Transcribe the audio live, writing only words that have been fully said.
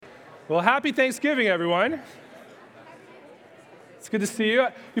Well, happy Thanksgiving, everyone. It's good to see you.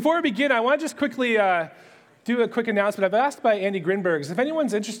 Before we begin, I want to just quickly do a quick announcement. I've asked by Andy Grinbergs, if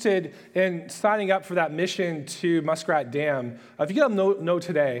anyone's interested in signing up for that mission to Muskrat Dam, if you get a note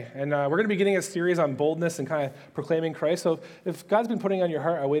today, and we're going to be getting a series on boldness and kind of proclaiming Christ. So if God's been putting on your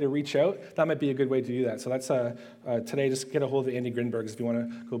heart a way to reach out, that might be a good way to do that. So that's today, just get a hold of Andy Grinbergs if you want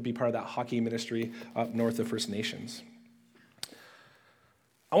to go be part of that hockey ministry up north of First Nations.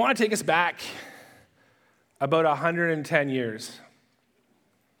 I want to take us back about 110 years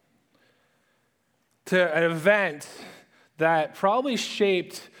to an event that probably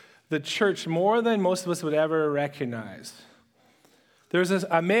shaped the church more than most of us would ever recognize. There was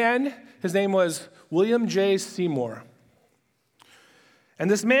a man, his name was William J. Seymour. And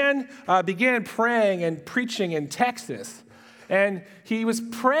this man began praying and preaching in Texas. And he was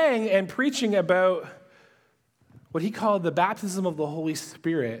praying and preaching about what he called the baptism of the Holy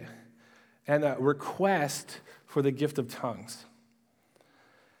Spirit and a request for the gift of tongues.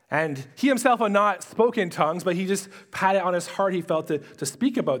 And he himself had not spoken tongues, but he just had it on his heart, he felt, to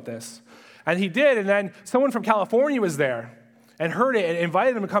speak about this. And he did, and then someone from California was there and heard it and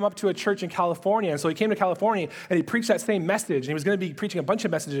invited him to come up to a church in California. And so he came to California and he preached that same message. And he was going to be preaching a bunch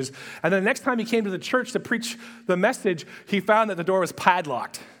of messages. And then the next time he came to the church to preach the message, he found that the door was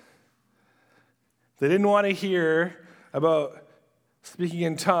padlocked. They didn't want to hear about speaking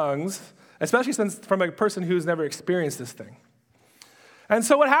in tongues, especially since from a person who's never experienced this thing. And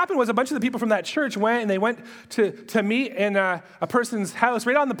so what happened was a bunch of the people from that church went and they went to meet in a person's house,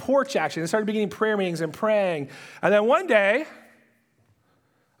 right on the porch, actually. They started beginning prayer meetings and praying. And then one day,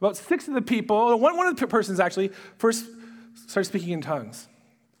 about six of the people, one of the persons actually, first started speaking in tongues.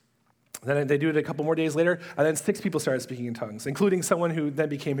 Then they do it a couple more days later, and then six people started speaking in tongues, including someone who then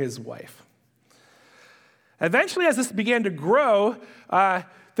became his wife. Eventually, as this began to grow,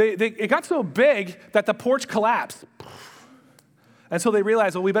 it got so big that the porch collapsed. And so they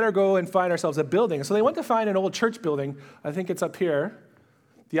realized, well, we better go and find ourselves a building. So they went to find an old church building. I think it's up here,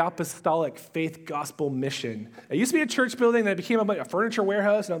 the Apostolic Faith Gospel Mission. It used to be a church building, then it became a furniture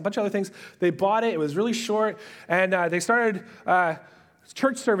warehouse and a bunch of other things. They bought it. It was really short, and they started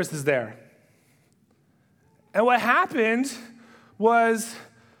church services there. And what happened was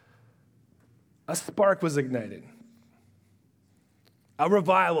a spark was ignited. A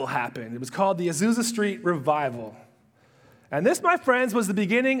revival happened. It was called the Azusa Street Revival. And this, my friends, was the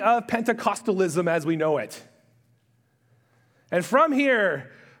beginning of Pentecostalism as we know it. And from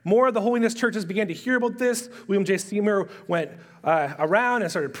here, more of the holiness churches began to hear about this. William J. Seymour went around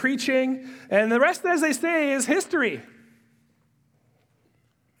and started preaching. And the rest, as they say, is history.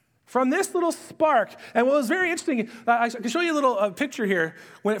 From this little spark, and what was very interesting, I can show you a little picture here.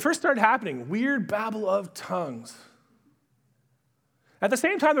 When it first started happening, weird babble of tongues. At the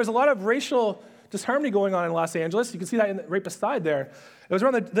same time, there was a lot of racial disharmony going on in Los Angeles. You can see that right beside there. It was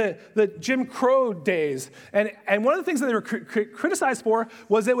around the Jim Crow days. And one of the things that they were criticized for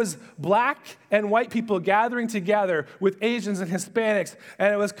was it was black and white people gathering together with Asians and Hispanics,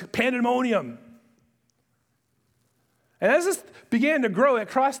 and it was pandemonium. And as this began to grow, it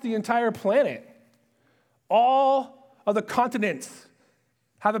crossed the entire planet. All of the continents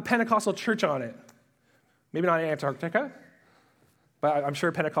have a Pentecostal church on it. Maybe not in Antarctica, but I'm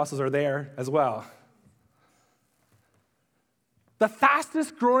sure Pentecostals are there as well. The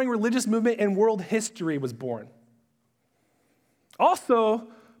fastest growing religious movement in world history was born. Also,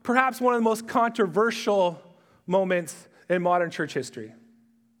 perhaps one of the most controversial moments in modern church history.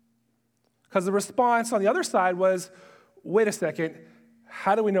 Because the response on the other side was, wait a second,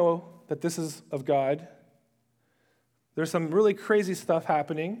 how do we know that this is of God? There's some really crazy stuff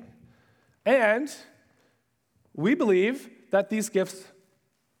happening. And we believe that these gifts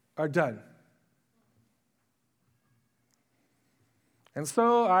are done. And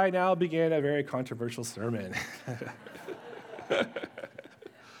so I now begin a very controversial sermon.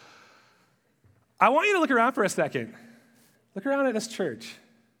 I want you to look around for a second. Look around at this church.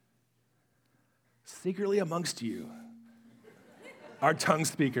 Secretly amongst you are tongue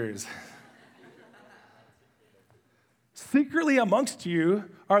speakers. Secretly amongst you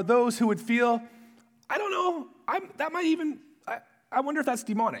are those who would feel, I don't know, I wonder if that's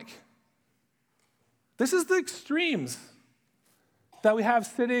demonic. This is the extremes that we have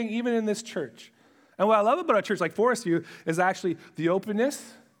sitting even in this church. And what I love about a church like Forest View is actually the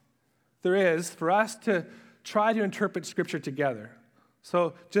openness there is for us to try to interpret Scripture together.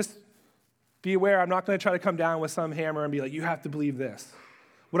 So just be aware, I'm not going to try to come down with some hammer and be like, you have to believe this.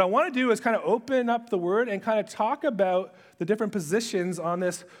 What I want to do is kind of open up the Word and kind of talk about the different positions on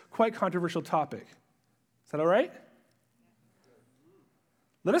this quite controversial topic. Is that all right?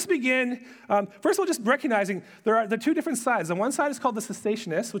 Let us begin, first of all, just recognizing there are the two different sides. On one side is called the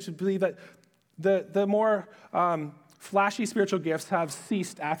cessationists, which would believe that the more flashy spiritual gifts have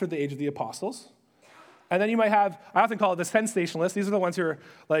ceased after the age of the apostles. And then you might have, I often call it the sensationalists. These are the ones who are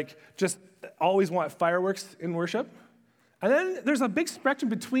like just always want fireworks in worship. And then there's a big spectrum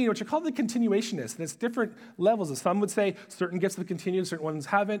between, which are called the continuationists, and it's different levels. Some would say certain gifts have continued, certain ones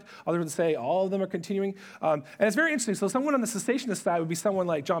haven't. Others would say all of them are continuing. And it's very interesting. So someone on the cessationist side would be someone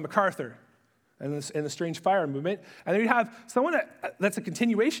like John MacArthur in the Strange Fire movement. And then you'd have someone that's a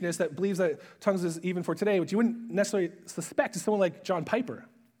continuationist that believes that tongues is even for today, which you wouldn't necessarily suspect is someone like John Piper.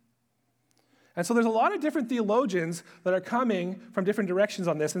 And so there's a lot of different theologians that are coming from different directions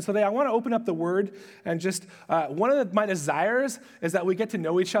on this. And so I want to open up the Word and just, one of my desires is that we get to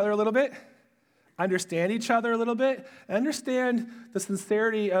know each other a little bit, understand each other a little bit, and understand the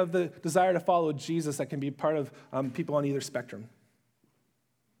sincerity of the desire to follow Jesus that can be part of people on either spectrum.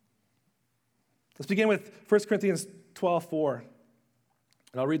 Let's begin with 1 Corinthians 12:4.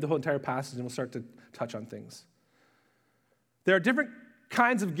 And I'll read the whole entire passage and we'll start to touch on things. There are different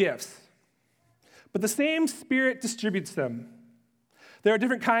kinds of gifts, but the same Spirit distributes them. There are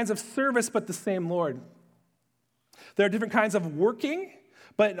different kinds of service, but the same Lord. There are different kinds of working,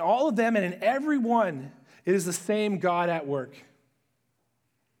 but in all of them and in every one, it is the same God at work.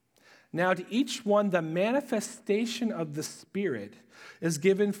 Now, to each one, the manifestation of the Spirit is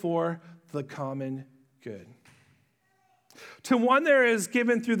given for the common good. To one, there is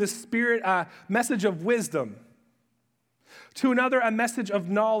given through the Spirit a message of wisdom. To another, a message of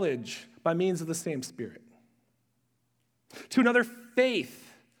knowledge by means of the same Spirit. To another,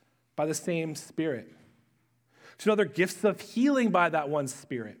 faith by the same Spirit. To another, gifts of healing by that one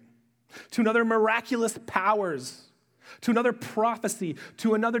Spirit. To another, miraculous powers. To another, prophecy.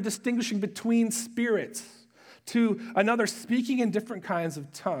 To another, distinguishing between spirits. To another, speaking in different kinds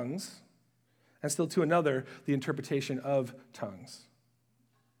of tongues. And still to another, the interpretation of tongues.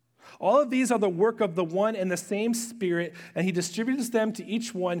 All of these are the work of the one and the same Spirit, and he distributes them to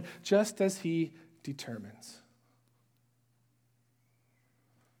each one just as he determines.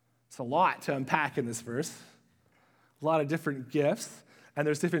 It's a lot to unpack in this verse. A lot of different gifts, and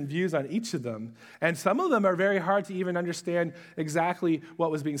there's different views on each of them. And some of them are very hard to even understand exactly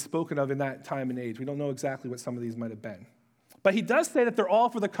what was being spoken of in that time and age. We don't know exactly what some of these might have been. But he does say that they're all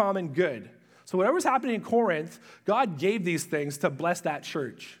for the common good. So whatever's happening in Corinth, God gave these things to bless that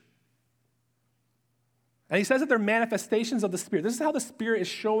church. And he says that they're manifestations of the Spirit. This is how the Spirit is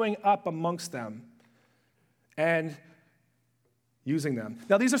showing up amongst them and using them.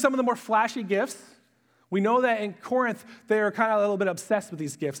 Now, these are some of the more flashy gifts. We know that in Corinth, they're kind of a little bit obsessed with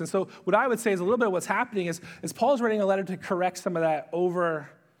these gifts. And so what I would say is a little bit of what's happening is Paul's writing a letter to correct some of that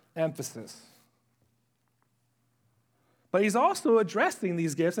overemphasis. But he's also addressing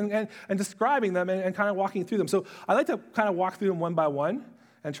these gifts and describing them and kind of walking through them. So I like to kind of walk through them one by one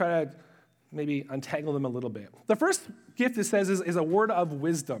and try to maybe untangle them a little bit. The first gift, it says, is a word of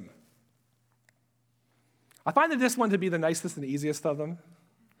wisdom. I find that this one to be the nicest and easiest of them.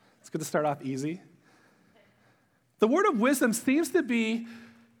 It's good to start off easy. The word of wisdom seems to be,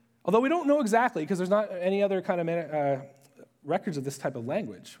 although we don't know exactly, because there's not any other kind of records of this type of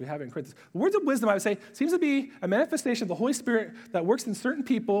language. We have it in Corinthians. The words of wisdom, I would say, seems to be a manifestation of the Holy Spirit that works in certain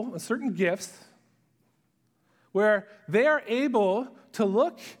people and certain gifts where they are able to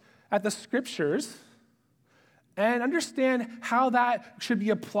look at the Scriptures and understand how that should be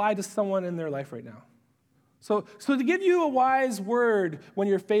applied to someone in their life right now. So to give you a wise word when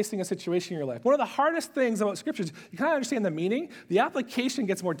you're facing a situation in your life, one of the hardest things about Scriptures, you kind of understand the meaning, the application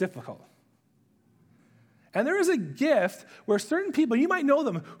gets more difficult. And there is a gift where certain people, you might know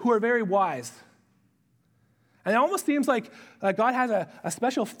them, who are very wise. And it almost seems like God has a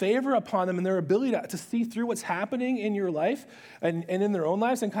special favor upon them in their ability to see through what's happening in your life and in their own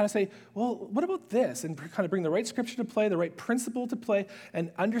lives and kind of say, well, what about this? And kind of bring the right scripture to play, the right principle to play,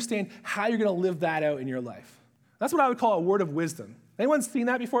 and understand how you're going to live that out in your life. That's what I would call a word of wisdom. Anyone seen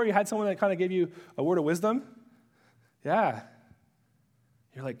that before? You had someone that kind of gave you a word of wisdom? Yeah.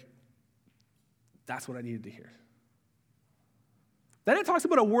 You're like, that's what I needed to hear. Then it talks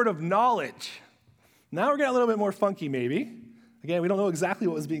about a word of knowledge. Now we're getting a little bit more funky, maybe. Again, we don't know exactly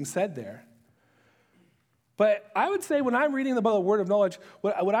what was being said there. But I would say when I'm reading about a word of knowledge,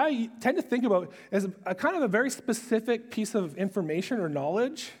 what I tend to think about is a kind of a very specific piece of information or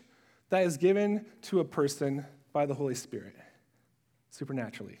knowledge that is given to a person by the Holy Spirit,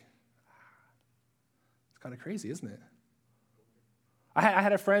 supernaturally. It's kind of crazy, isn't it? I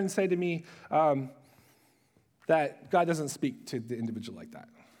had a friend say to me that God doesn't speak to the individual like that.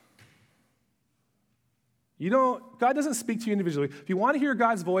 God doesn't speak to you individually. If you want to hear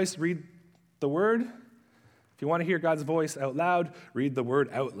God's voice, read the Word. If you want to hear God's voice out loud, read the Word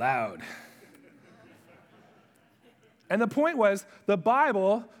out loud. And the point was, the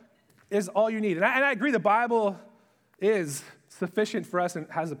Bible is all you need. And I agree, the Bible is sufficient for us and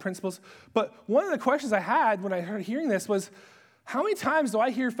has the principles. But one of the questions I had when I heard hearing this was, how many times do I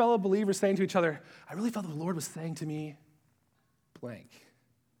hear fellow believers saying to each other, I really felt the Lord was saying to me, blank.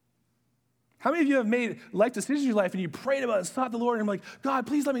 How many of you have made life decisions in your life and you prayed about it and sought the Lord and I'm like, God,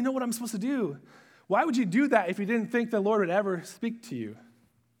 please let me know what I'm supposed to do? Why would you do that if you didn't think the Lord would ever speak to you?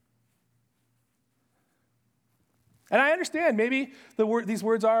 And I understand maybe these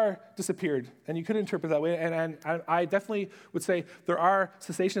words are disappeared, and you could interpret that way. And I definitely would say there are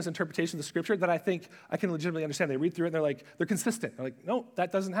cessationist interpretations of Scripture that I think I can legitimately understand. They read through it, and they're consistent. They're like, no,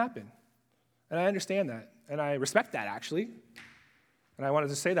 that doesn't happen. And I understand that, and I respect that, actually. And I wanted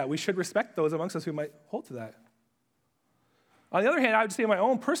to say that. We should respect those amongst us who might hold to that. On the other hand, I would say in my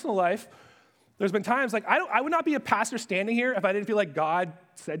own personal life, there's been times, I would not be a pastor standing here if I didn't feel like God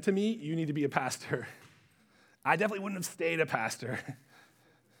said to me, you need to be a pastor. I definitely wouldn't have stayed a pastor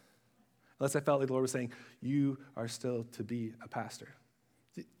unless I felt like the Lord was saying, you are still to be a pastor.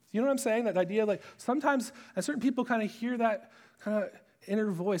 Do you know what I'm saying? That idea, sometimes certain people kind of hear that kind of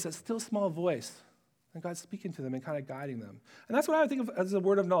inner voice, that still small voice, and God's speaking to them and kind of guiding them. And that's what I would think of as a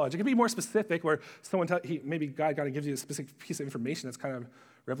word of knowledge. It can be more specific, where maybe God kind of gives you a specific piece of information that's kind of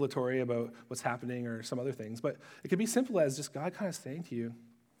revelatory about what's happening or some other things. But it could be simple as just God kind of saying to you,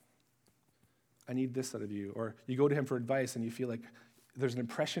 I need this out of you. Or you go to him for advice and you feel like there's an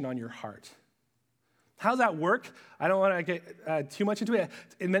impression on your heart. How does that work? I don't want to get too much into it.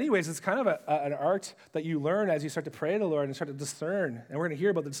 In many ways, it's kind of an art that you learn as you start to pray to the Lord and start to discern. And we're going to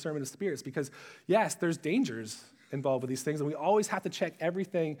hear about the discernment of spirits because, yes, there's dangers involved with these things, and we always have to check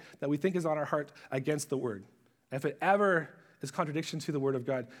everything that we think is on our heart against the Word. And if it ever is contradiction to the Word of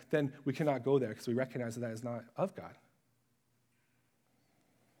God, then we cannot go there because we recognize that is not of God.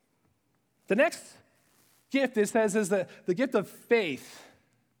 The next gift, it says, is the gift of faith,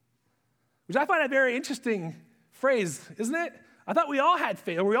 which I find a very interesting phrase, isn't it? I thought we all had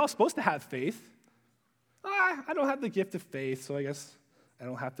faith, or we're all supposed to have faith. I don't have the gift of faith, so I guess I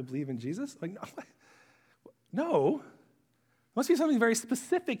don't have to believe in Jesus? No. Must be something very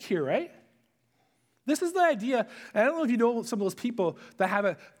specific here, right? This is the idea, and I don't know if you know some of those people that have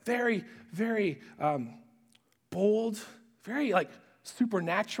a very, very bold, very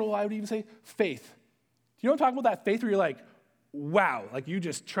supernatural, I would even say, faith. You know what I'm talking about? That faith where you're like, wow, you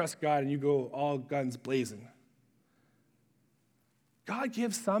just trust God and you go all guns blazing. God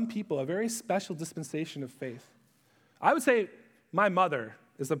gives some people a very special dispensation of faith. I would say my mother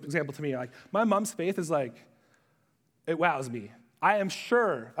is an example to me. My mom's faith is it wows me. I am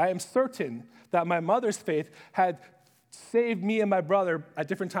certain that my mother's faith had saved me and my brother at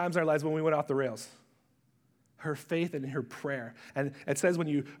different times in our lives when we went off the rails. Her faith and her prayer. And it says when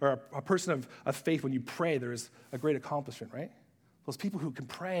you are a person of faith, when you pray, there's a great accomplishment, right? Those people who can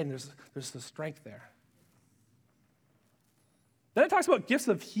pray, and there's the strength there. Then it talks about gifts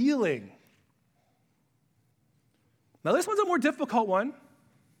of healing. Now, this one's a more difficult one,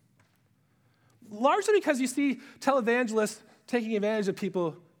 largely because you see televangelists taking advantage of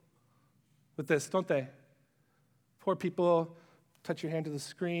people with this, don't they? Poor people, touch your hand to the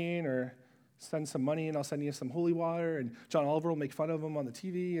screen, or send some money and I'll send you some holy water, and John Oliver will make fun of them on the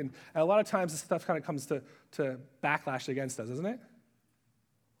TV, and a lot of times this stuff kind of comes to backlash against us, isn't it?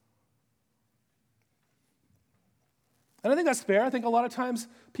 And I think that's fair. I think a lot of times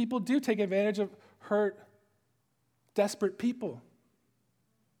people do take advantage of hurt, desperate people.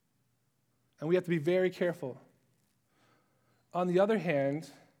 And we have to be very careful. On the other hand,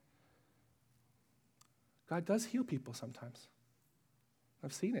 God does heal people sometimes.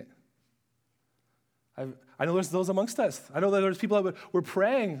 I've seen it. I know there's those amongst us. I know that there's people that were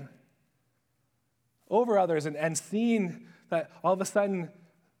praying over others and seeing that all of a sudden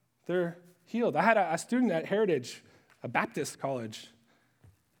they're healed. I had a student at Heritage, a Baptist college,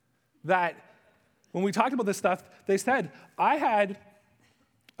 that when we talked about this stuff, they said, I had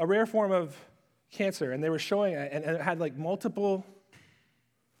a rare form of cancer, and they were showing it, and it had multiple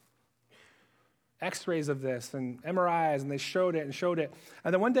x-rays of this and MRIs, and they showed it.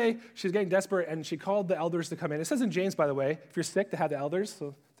 And then one day, she was getting desperate, and she called the elders to come in. It says in James, by the way, if you're sick, to have the elders,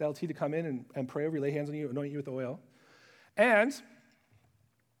 so the LT, to come in and pray over you, lay hands on you, anoint you with oil. And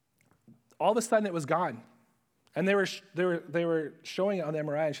all of a sudden, it was gone. And they were showing it on the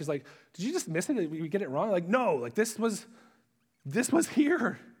MRI, and she's like, did you just miss it? Did we get it wrong? No, this was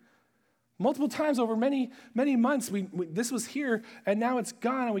here. Multiple times over many, many months, this was here, and now it's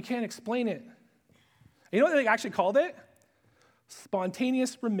gone, and we can't explain it. And you know what they actually called it?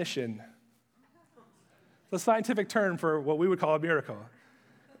 Spontaneous remission. The scientific term for what we would call a miracle.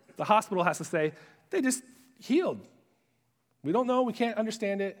 The hospital has to say, they just healed. We don't know, we can't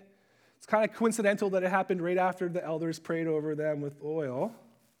understand it. It's kind of coincidental that it happened right after the elders prayed over them with oil.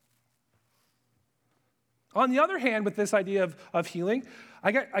 On the other hand, with this idea of healing,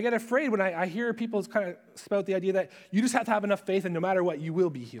 I get afraid when I hear people kind of spout the idea that you just have to have enough faith and no matter what, you will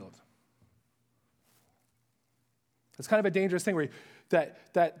be healed. It's kind of a dangerous thing where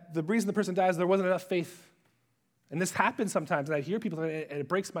that the reason the person dies, there wasn't enough faith. And this happens sometimes, and I hear people, and it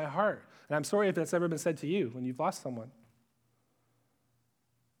breaks my heart. And I'm sorry if that's ever been said to you when you've lost someone.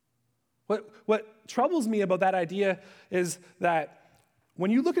 What troubles me about that idea is that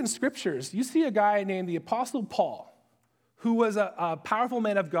when you look in scriptures, you see a guy named the Apostle Paul, who was a powerful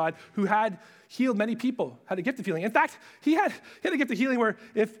man of God who had healed many people, had a gift of healing. In fact, he had a gift of healing where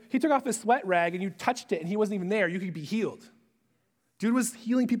if he took off his sweat rag and you touched it and he wasn't even there, you could be healed. Dude was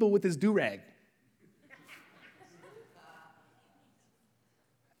healing people with his do-rag.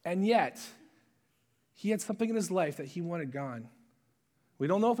 And yet, he had something in his life that he wanted gone. We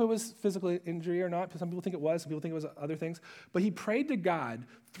don't know if it was physical injury or not. Some people think it was. Some people think it was other things. But he prayed to God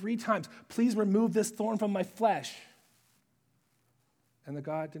 3 times, please remove this thorn from my flesh. And the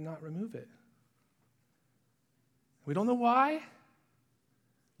God did not remove it. We don't know why.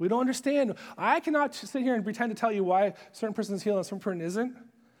 We don't understand. I cannot sit here and pretend to tell you why a certain person is healed and a certain person isn't.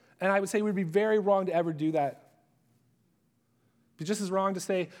 And I would say we'd be very wrong to ever do that. It'd be just as wrong to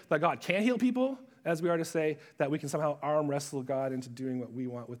say that God can't heal people as we are to say that we can somehow arm wrestle God into doing what we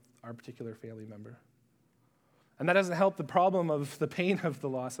want with our particular family member. And that doesn't help the problem of the pain of the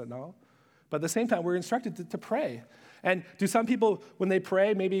loss at all. But at the same time, we're instructed to pray. And do some people, when they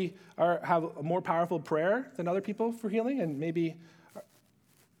pray, maybe have a more powerful prayer than other people for healing? And maybe,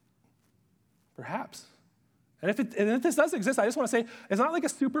 perhaps. And if this does exist, I just want to say, it's not like a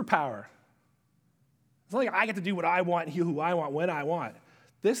superpower. It's not like I get to do what I want and heal who I want when I want.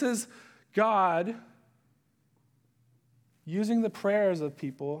 This is God using the prayers of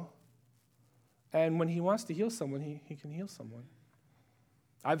people, and when he wants to heal someone, he can heal someone.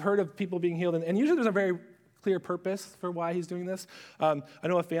 I've heard of people being healed, and usually there's a very clear purpose for why he's doing this. I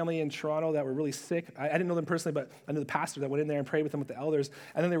know a family in Toronto that were really sick. I didn't know them personally, but I knew the pastor that went in there and prayed with them with the elders,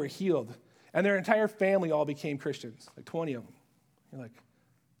 and then they were healed. And their entire family all became Christians, like 20 of them. You're like,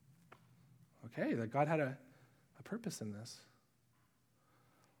 okay, that God had a purpose in this.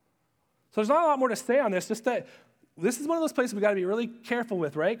 So there's not a lot more to say on this, just that this is one of those places we've got to be really careful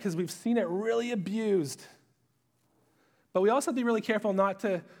with, right? Because we've seen it really abused. But we also have to be really careful not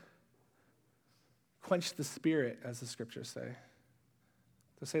to quench the spirit, as the scriptures say.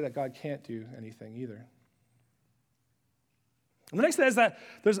 To say that God can't do anything either. And the next says that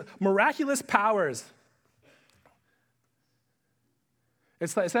there's miraculous powers. It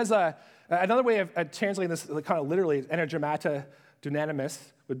says another way of translating this kind of literally, energemata dunamis,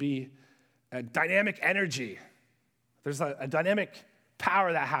 would be dynamic energy. There's a dynamic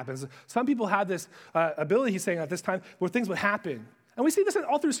power that happens. Some people have this ability, he's saying at this time, where things would happen. And we see this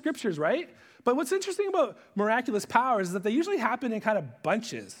all through scriptures, right? But what's interesting about miraculous powers is that they usually happen in kind of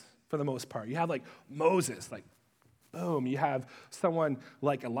bunches for the most part. You have like Moses, like boom. You have someone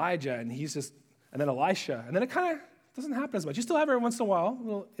like Elijah, and then Elisha. And then it kind of doesn't happen as much. You still have every once in a while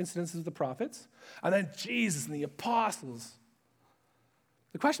little incidences of the prophets. And then Jesus and the apostles.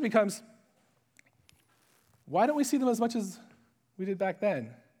 The question becomes, why don't we see them as much as we did back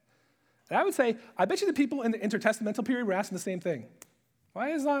then? And I would say, I bet you the people in the intertestamental period were asking the same thing.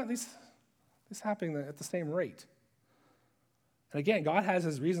 Why is not this happening at the same rate? And again, God has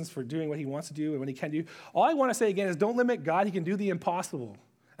his reasons for doing what he wants to do and what he can do. All I want to say again is don't limit God. He can do the impossible.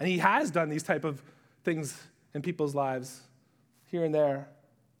 And he has done these type of things in people's lives here and there.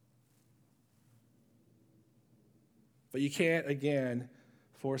 But you can't, again,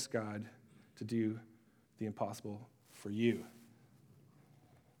 force God to do the impossible for you.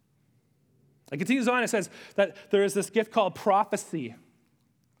 It continues on, it says that there is this gift called prophecy.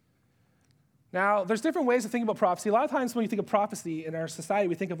 Now, there's different ways of thinking about prophecy. A lot of times when you think of prophecy in our society,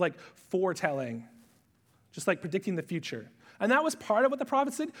 we think of like foretelling, just like predicting the future. And that was part of what the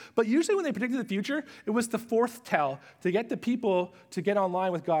prophets did. But usually when they predicted the future, it was to forthtell, to get the people to get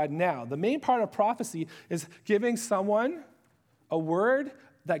online with God now. The main part of prophecy is giving someone a word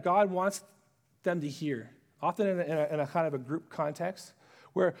that God wants them to hear, often in a kind of a group context,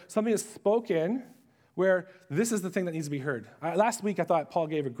 where something is spoken where this is the thing that needs to be heard. Last week, I thought Paul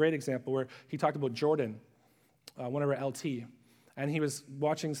gave a great example where he talked about Jordan, one of our LT. And he was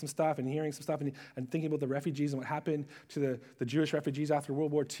watching some stuff and hearing some stuff and thinking about the refugees and what happened to the Jewish refugees after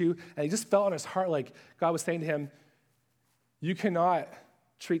World War II. And he just felt on his heart like God was saying to him, you cannot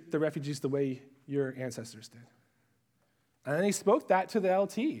treat the refugees the way your ancestors did. And then he spoke that to the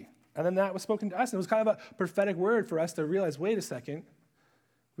LT. And then that was spoken to us. And it was kind of a prophetic word for us to realize, wait a second,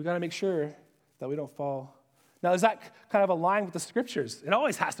 we got to make sure that we don't fall. Now, is that kind of aligned with the scriptures? It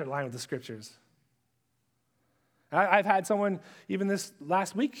always has to align with the scriptures. I've had someone, even this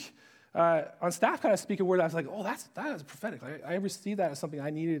last week, on staff kind of speak a word. I was like, oh, that is prophetic. I received that as something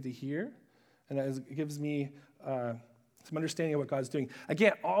I needed to hear. And it gives me some understanding of what God's doing.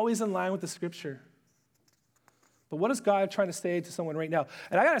 Again, always in line with the scripture. But what is God trying to say to someone right now?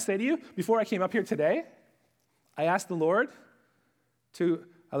 And I got to say to you, before I came up here today, I asked the Lord to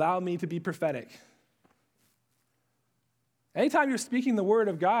allow me to be prophetic. Anytime you're speaking the word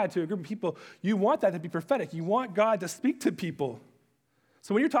of God to a group of people, you want that to be prophetic. You want God to speak to people.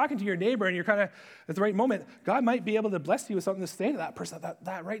 So when you're talking to your neighbor and you're kind of at the right moment, God might be able to bless you with something to say to that person,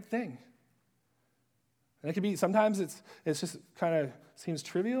 that right thing. And it could be, sometimes it's just kind of seems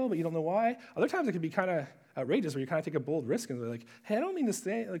trivial, but you don't know why. Other times it could be kind of outrageous where you kind of take a bold risk and they're like, hey, I don't mean to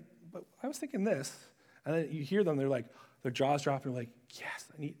say, but I was thinking this. And then you hear them, they're like, their jaws drop and they're like, yes,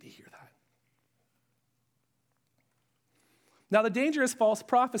 I need to hear that. Now, the danger is false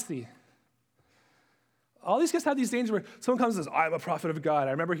prophecy. All these guys have these dangers where someone comes and says, I'm a prophet of God.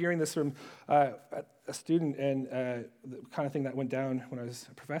 I remember hearing this from a student, and the kind of thing that went down when I was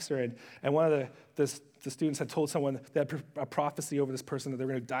a professor. And one of the students had told someone they had a prophecy over this person that they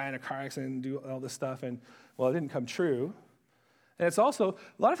were going to die in a car accident and do all this stuff. And, well, it didn't come true. And it's also,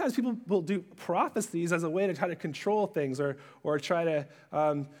 a lot of times people will do prophecies as a way to try to control things or try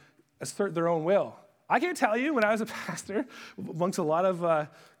to assert their own will. I can't tell you, when I was a pastor, amongst a lot of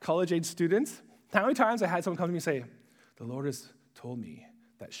college-age students, how many times I had someone come to me and say, the Lord has told me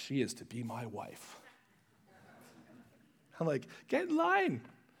that she is to be my wife. I'm like, get in line.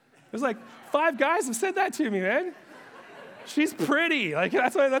 There's like 5 guys have said that to me, man. She's pretty. Like,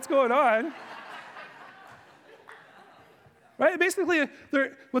 that's going on. Right? Basically,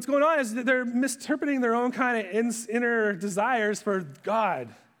 what's going on is that they're misinterpreting their own kind of inner desires for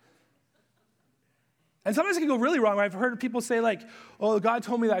God. And sometimes it can go really wrong. I've heard people say like, oh, God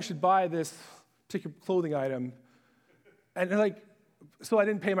told me that I should buy this particular clothing item. And they're like, so I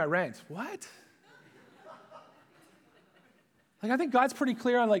didn't pay my rent. What? Like, I think God's pretty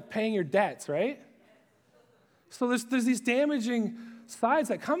clear on like paying your debts, right? So there's these damaging sides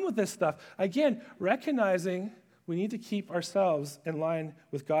that come with this stuff. Again, recognizing we need to keep ourselves in line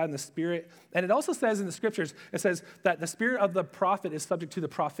with God and the Spirit. And it also says in the scriptures, it says that the spirit of the prophet is subject to the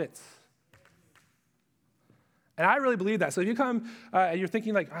prophets. And I really believe that. So if you come and you're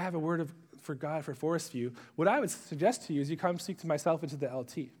thinking like, I have a word for God for Forest View, what I would suggest to you is you come speak to myself and to the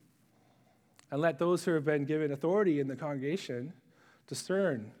LT. And let those who have been given authority in the congregation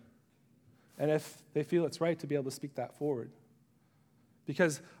discern. And if they feel it's right, to be able to speak that forward.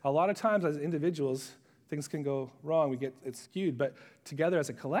 Because a lot of times as individuals, things can go wrong. We get it skewed. But together as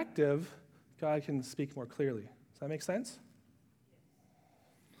a collective, God can speak more clearly. Does that make sense?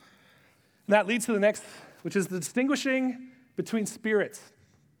 And that leads to the next, which is the distinguishing between spirits.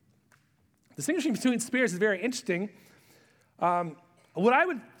 Distinguishing between spirits is very interesting. What I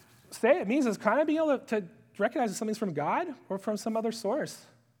would say it means is kind of being able to recognize if something's from God or from some other source.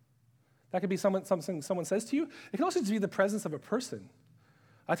 That could be something someone says to you. It can also just be the presence of a person.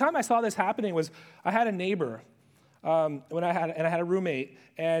 A time I saw this happening was I had a neighbor when I had a roommate,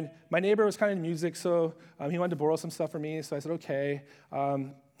 and my neighbor was kind of into music, so he wanted to borrow some stuff from me, so I said, okay.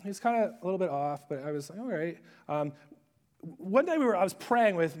 He was kind of a little bit off, but I was like, all right. One day I was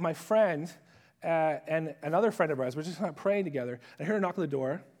praying with my friend and another friend of ours. We're just kind of praying together. I heard a knock on the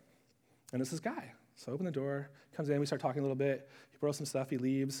door, and it's this guy. So I open the door, comes in, we start talking a little bit. He borrows some stuff, he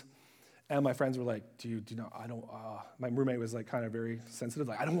leaves. And my friends were like, dude, my roommate was like kind of very sensitive.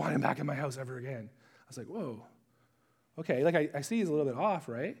 Like, I don't want him back in my house ever again. I was like, whoa. Okay, like I see he's a little bit off,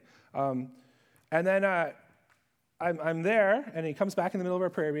 right? And then I'm there, and he comes back in the middle of our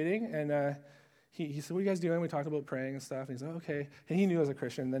prayer meeting, and he said, what are you guys doing? We talked about praying and stuff, and he's like, okay. And he knew I was a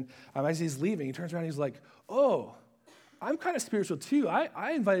Christian. And then as he's leaving, he turns around, and he's like, oh, I'm kind of spiritual too.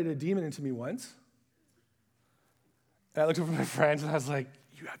 I invited a demon into me once. And I looked over at my friends, and I was like,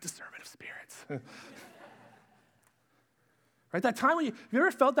 you have discernment of spirits. Right, that time when have you ever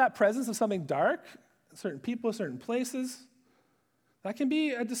felt that presence of something dark? Certain people, certain places? That can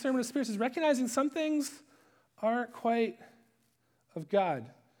be a discernment of spirits. It's recognizing some things aren't quite of God.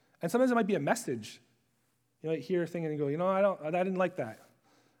 And sometimes it might be a message. You might hear a thing and you go, I didn't like that.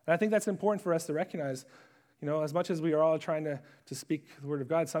 And I think that's important for us to recognize. As much as we are all trying to speak the word of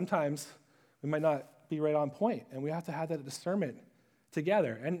God, sometimes we might not be right on point, and we have to have that discernment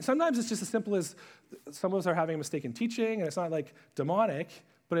together. And sometimes it's just as simple as some of us are having a mistake in teaching, and it's not like demonic,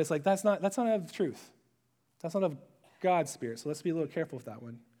 but it's like that's not of truth. That's not of God's Spirit. So let's be a little careful with that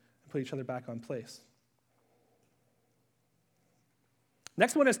one and put each other back on place.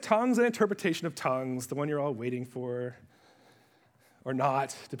 Next one is tongues and interpretation of tongues, the one you're all waiting for, or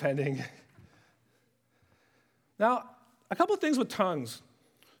not, depending. Now, a couple of things with tongues.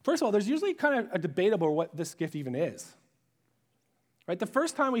 First of all, there's usually kind of a debate about what this gift even is. Right? The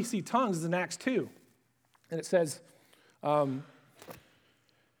first time we see tongues is in Acts 2. And it says,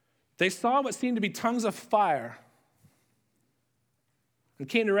 they saw what seemed to be tongues of fire and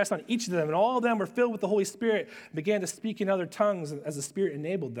came to rest on each of them. And all of them were filled with the Holy Spirit and began to speak in other tongues as the Spirit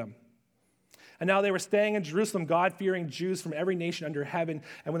enabled them. And now they were staying in Jerusalem, God-fearing Jews from every nation under heaven.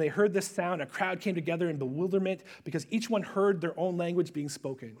 And when they heard this sound, a crowd came together in bewilderment because each one heard their own language being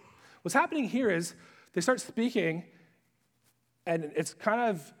spoken. What's happening here is they start speaking, and it's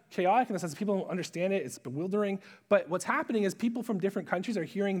kind of chaotic in the sense that people don't understand it. It's bewildering. But what's happening is people from different countries are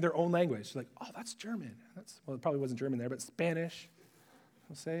hearing their own language. Like, oh, that's German. Well, it probably wasn't German there, but Spanish,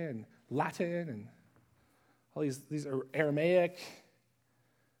 I'll say, and Latin, and all these are Aramaic.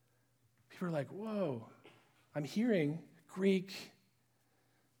 People are like, whoa, I'm hearing Greek,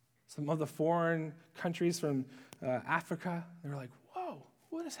 some of the foreign countries from Africa. They're like, whoa,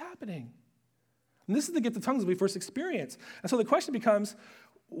 what is happening? And this is the gift of tongues that we first experience. And so the question becomes,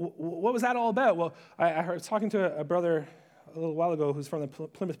 what was that all about? Well, I was talking to a brother a little while ago who's from the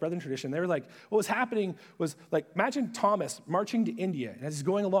Plymouth Brethren tradition. They were like, what was happening was like, imagine Thomas marching to India. And as he's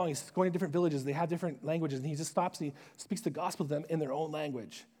going along, he's going to different villages. They have different languages. And he just stops and he speaks the gospel to them in their own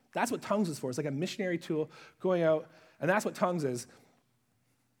language. That's what tongues is for. It's like a missionary tool going out. And that's what tongues is.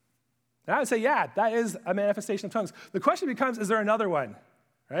 And I would say, yeah, that is a manifestation of tongues. The question becomes, is there another one,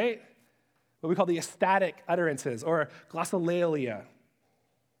 right? What we call the ecstatic utterances, or glossolalia.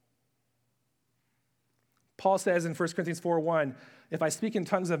 Paul says in 1 Corinthians 4:1, if I speak in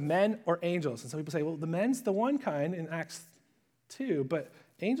tongues of men or angels. And some people say, well, the men's the one kind in Acts 2, but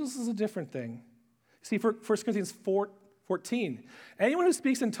angels is a different thing. See, 1 Corinthians 4:14, anyone who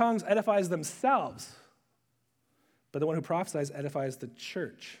speaks in tongues edifies themselves, but the one who prophesies edifies the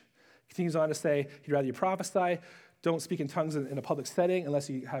church. Continues on to say, he'd rather you prophesy. Don't speak in tongues in a public setting unless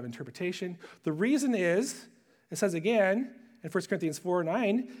you have interpretation. The reason is, it says again in 1 Corinthians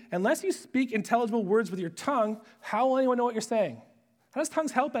 4:9, unless you speak intelligible words with your tongue, how will anyone know what you're saying? How does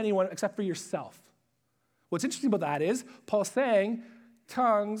tongues help anyone except for yourself? What's interesting about that is, Paul's saying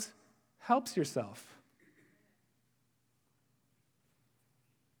tongues helps yourself.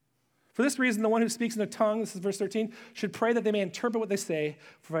 For this reason, the one who speaks in a tongue, this is verse 13, should pray that they may interpret what they say.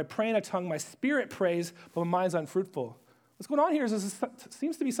 For if I pray in a tongue, my spirit prays, but my mind's unfruitful. What's going on here is this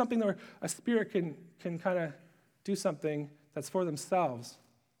seems to be something where a spirit can kind of do something that's for themselves,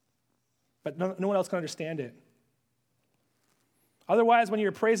 but no one else can understand it. Otherwise, when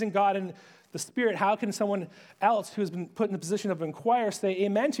you're praising God in the Spirit, how can someone else who has been put in the position of inquirer say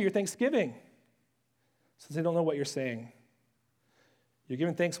amen to your thanksgiving, since they don't know what you're saying? You're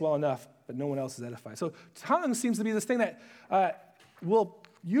giving thanks well enough, but no one else is edified. So tongues seems to be this thing that will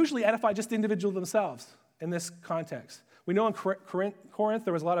usually edify just the individual themselves in this context. We know in Corinth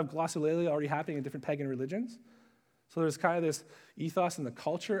there was a lot of glossolalia already happening in different pagan religions. So there's kind of this ethos in the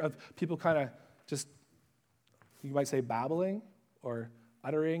culture of people kind of just, you might say, babbling or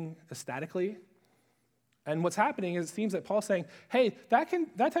uttering ecstatically. And what's happening is it seems that Paul's saying, hey, that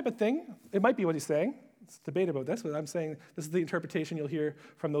type of thing, it might be what he's saying. It's debate about this, but I'm saying this is the interpretation you'll hear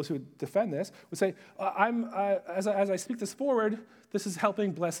from those who defend this. Would say, as I speak this forward, this is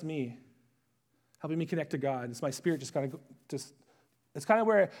helping bless me, helping me connect to God. It's my spirit just kind of it's kind of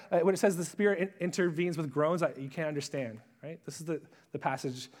where when it says the Spirit intervenes with groans that you can't understand, right? This is the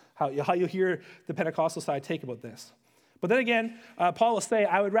passage, how you'll hear the Pentecostal side take about this. But then again, Paul will say,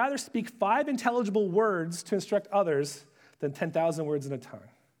 I would rather speak 5 intelligible words to instruct others than 10,000 words in a tongue.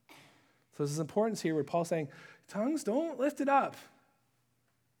 So there's importance here where Paul's saying, tongues, don't lift it up.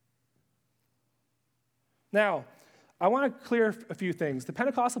 Now, I want to clear a few things. The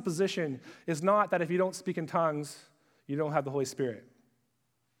Pentecostal position is not that if you don't speak in tongues, you don't have the Holy Spirit.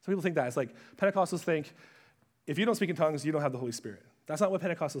 Some people think that. It's like Pentecostals think, if you don't speak in tongues, you don't have the Holy Spirit. That's not what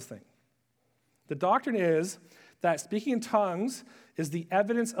Pentecostals think. The doctrine is that speaking in tongues is the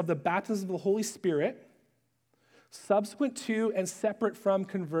evidence of the baptism of the Holy Spirit, subsequent to and separate from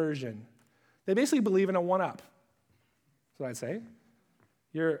conversion. They basically believe in a one-up. That's what I'd say.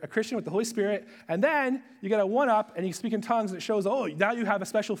 You're a Christian with the Holy Spirit, and then you get a one-up and you speak in tongues and it shows, oh, now you have a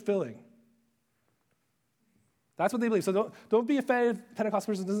special filling. That's what they believe. So don't be offended if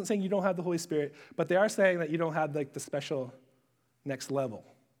Pentecostal person isn't saying you don't have the Holy Spirit, but they are saying that you don't have like the special next level.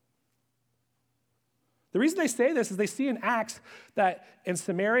 The reason they say this is they see in Acts that in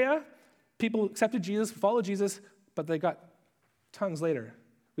Samaria, people accepted Jesus, followed Jesus, but they got tongues later.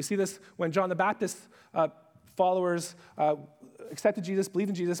 We see this when John the Baptist followers accepted Jesus, believed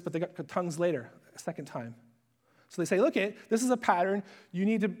in Jesus, but they got tongues later, a second time. So they say, look, this is a pattern. You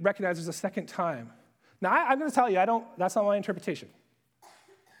need to recognize there's a second time. Now, I'm going to tell you, that's not my interpretation.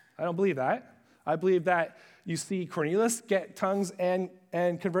 I don't believe that. I believe that you see Cornelius get tongues and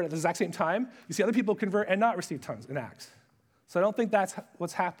convert at the exact same time. You see other people convert and not receive tongues in Acts. So I don't think that's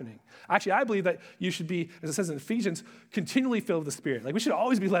what's happening. Actually, I believe that you should be, as it says in Ephesians, continually filled with the Spirit. Like we should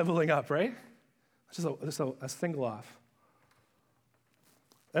always be leveling up, right? Just a single off.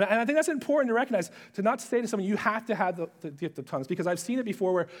 And I think that's important to recognize, to not say to someone, you have to have the gift of tongues, because I've seen it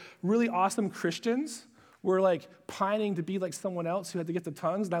before where really awesome Christians were like pining to be like someone else who had the gift of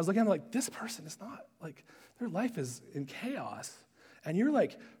tongues. And I was looking at them like, this person is not, like, their life is in chaos. And you're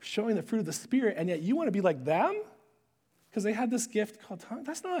like showing the fruit of the Spirit, and yet you want to be like them because they had this gift called tongues.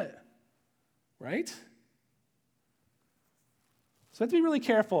 That's not right. So we have to be really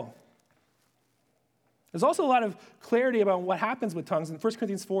careful. There's also a lot of clarity about what happens with tongues. In 1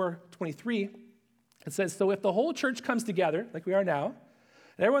 Corinthians 4:23, it says, so if the whole church comes together, like we are now,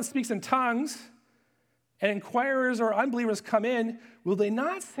 and everyone speaks in tongues, and inquirers or unbelievers come in, will they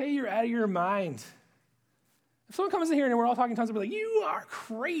not say you're out of your mind? If someone comes in here and we're all talking in tongues, they'll be like, you are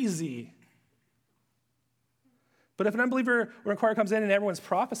crazy. But if an unbeliever or inquirer comes in and everyone's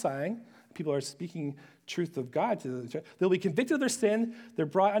prophesying, people are speaking truth of God to the church, they'll be convicted of their sin, they're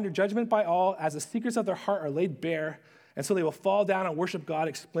brought under judgment by all, as the secrets of their heart are laid bare, and so they will fall down and worship God,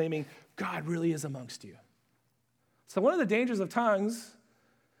 exclaiming, God really is amongst you. So one of the dangers of tongues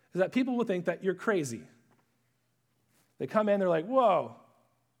is that people will think that you're crazy. They come in, they're like, whoa,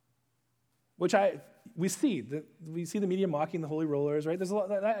 which we see the media mocking the holy rollers, right? There's a lot,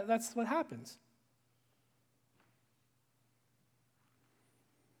 that's what happens.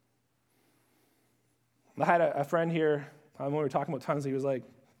 I had a friend here, when we were talking about tongues, he was like,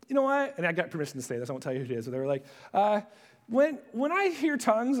 you know what? And I got permission to say this, I won't tell you who it is, but they were like, when I hear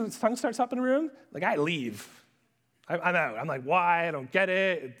tongues and tongue starts up in a room, like I leave. I'm out. I'm like, why? I don't get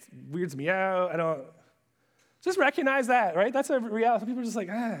it. It weirds me out. Just recognize that, right? That's a reality. People are just like,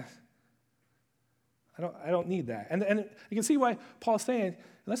 I don't need that. And you can see why Paul's saying,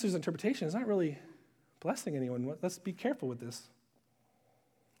 unless there's interpretation, it's not really blessing anyone. Let's be careful with this.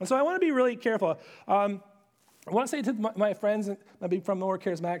 And so I want to be really careful. I want to say to my friends, maybe from the more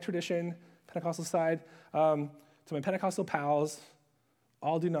charismatic tradition, Pentecostal side, to my Pentecostal pals,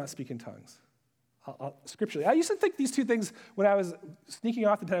 all do not speak in tongues. Scripturally. I used to think these two things when I was sneaking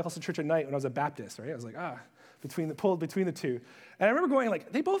off the Pentecostal church at night when I was a Baptist, right? I was like, pulled between the two. And I remember going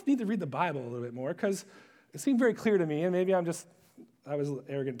like, they both need to read the Bible a little bit more because it seemed very clear to me, and maybe I was an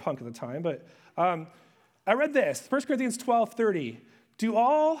arrogant punk at the time, but I read this, 1 Corinthians 12:30. Do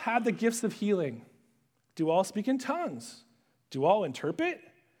all have the gifts of healing? Do all speak in tongues? Do all interpret?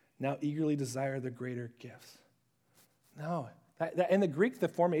 Now eagerly desire the greater gifts. No. In the Greek, the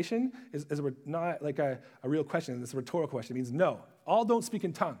formation is not like a real question. It's a rhetorical question. It means no. All don't speak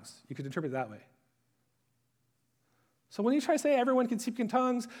in tongues. You could interpret it that way. So when you try to say everyone can speak in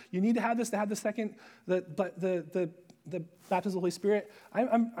tongues, you need to have this to have the second, the baptism of the Holy Spirit.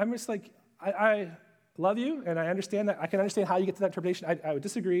 I'm just like, I love you, and I understand that. I can understand how you get to that interpretation. I would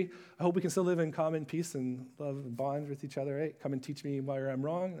disagree. I hope we can still live in common peace and love and bond with each other, right? Come and teach me where I'm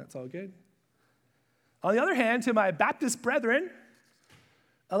wrong. That's all good. On the other hand, to my Baptist brethren,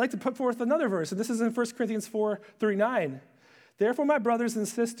 I'd like to put forth another verse, and this is in 1 Corinthians 4:39. Therefore, my brothers and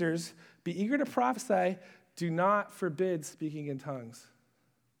sisters, be eager to prophesy. Do not forbid speaking in tongues.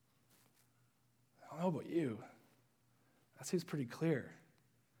 I don't know about you. That seems pretty clear.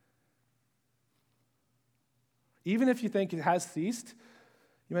 Even if you think it has ceased,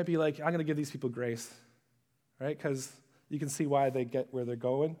 you might be like, I'm going to give these people grace, right? Because you can see why they get where they're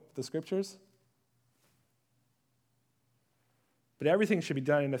going with the scriptures. But everything should be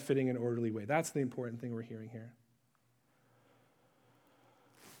done in a fitting and orderly way. That's the important thing we're hearing here.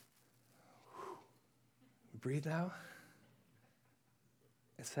 Breathe now.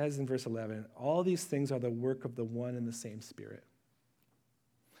 It says in verse 11, all these things are the work of the one and the same Spirit.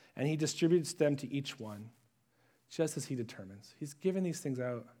 And he distributes them to each one, just as he determines. He's given these things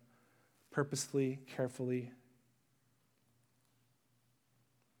out purposely, carefully.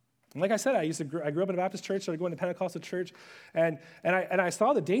 And like I said, I grew up in a Baptist church, started going to Pentecostal church, and I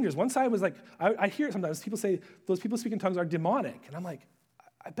saw the dangers. One side was like, I hear it sometimes, people say, those people speaking in tongues are demonic. And I'm like,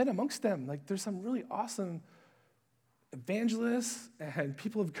 I've been amongst them. Like, there's some really awesome evangelists and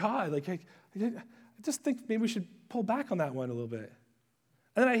people of God. Like, I just think maybe we should pull back on that one a little bit.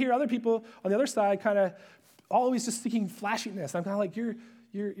 And then I hear other people on the other side kind of always just seeking flashiness. I'm kind of like,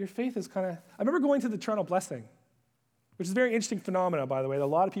 your faith is kind of... I remember going to the Toronto Blessing, which is a very interesting phenomenon, by the way. A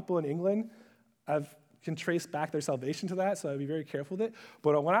lot of people in England can trace back their salvation to that, so I'd be very careful with it.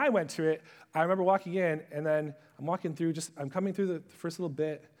 But when I went to it, I remember walking in, and then I'm walking through, I'm coming through the first little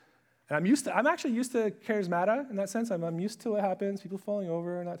bit, and I'm actually used to charismata in that sense. I'm used to what happens, people falling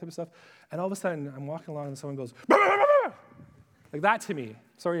over and that type of stuff. And all of a sudden, I'm walking along, and someone goes, bah, bah, bah, bah, like that to me.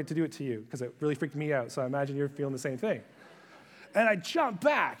 Sorry to do it to you, because it really freaked me out, so I imagine you're feeling the same thing. And I jumped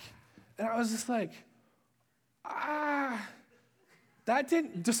back, and I was just like, that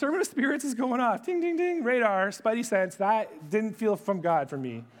didn't, discernment of spirits is going off. Ding, ding, ding, radar, spidey sense. That didn't feel from God for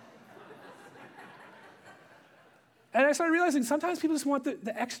me. And I started realizing sometimes people just want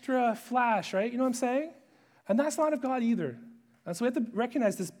the extra flash, right? You know what I'm saying? And that's not of God either. And so we have to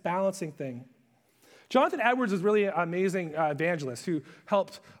recognize this balancing thing. Jonathan Edwards is really an amazing evangelist who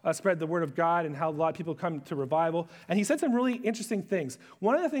helped spread the word of God and how a lot of people come to revival. And he said some really interesting things.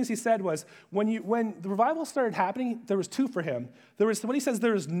 One of the things he said was when the revival started happening, there was two for him. There was what he says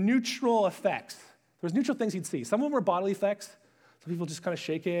there was neutral effects. There was neutral things he'd see. Some of them were bodily effects. Some people just kind of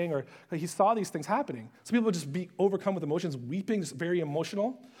shaking, or like he saw these things happening. Some people would just be overcome with emotions, weeping, just very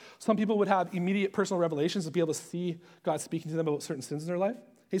emotional. Some people would have immediate personal revelations to be able to see God speaking to them about certain sins in their life.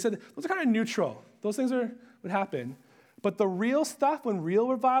 He said those are kind of neutral. Those things would happen. But the real stuff, when real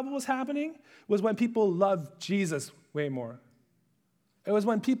revival was happening, was when people loved Jesus way more. It was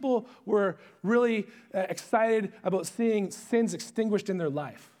when people were really excited about seeing sins extinguished in their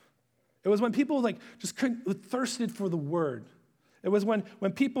life. It was when people just thirsted for the word. It was when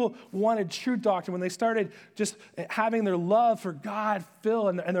people wanted true doctrine, when they started just having their love for God fill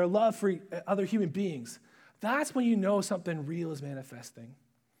and their love for other human beings. That's when you know something real is manifesting.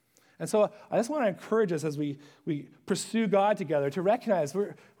 And so I just want to encourage us as we pursue God together to recognize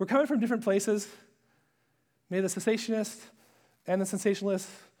we're coming from different places. May the cessationist and the sensationalist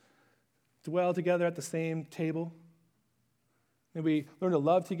dwell together at the same table. May we learn to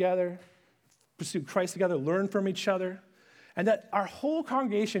love together, pursue Christ together, learn from each other, and that our whole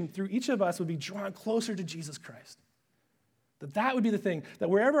congregation, through each of us, would be drawn closer to Jesus Christ. That would be the thing,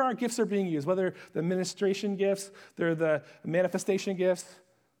 that wherever our gifts are being used, whether the ministration gifts, they're the manifestation gifts,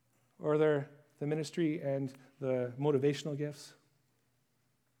 or they're the ministry and the motivational gifts,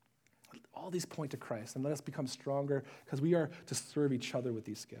 all these point to Christ, and let us become stronger because we are to serve each other with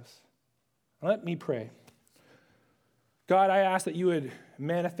these gifts. Let me pray. God, I ask that you would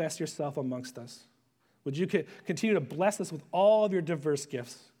manifest yourself amongst us. Would you continue to bless us with all of your diverse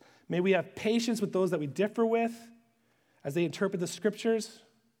gifts? May we have patience with those that we differ with as they interpret the scriptures.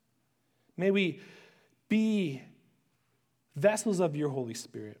 May we be vessels of your Holy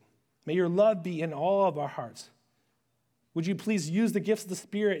Spirit. May your love be in all of our hearts. Would you please use the gifts of the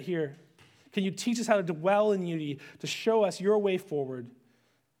Spirit here? Can you teach us how to dwell in unity, to show us your way forward?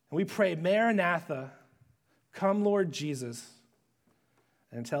 And we pray, Maranatha, come Lord Jesus.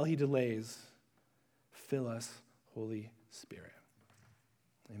 And until he delays, fill us, Holy Spirit.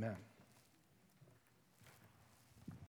 Amen.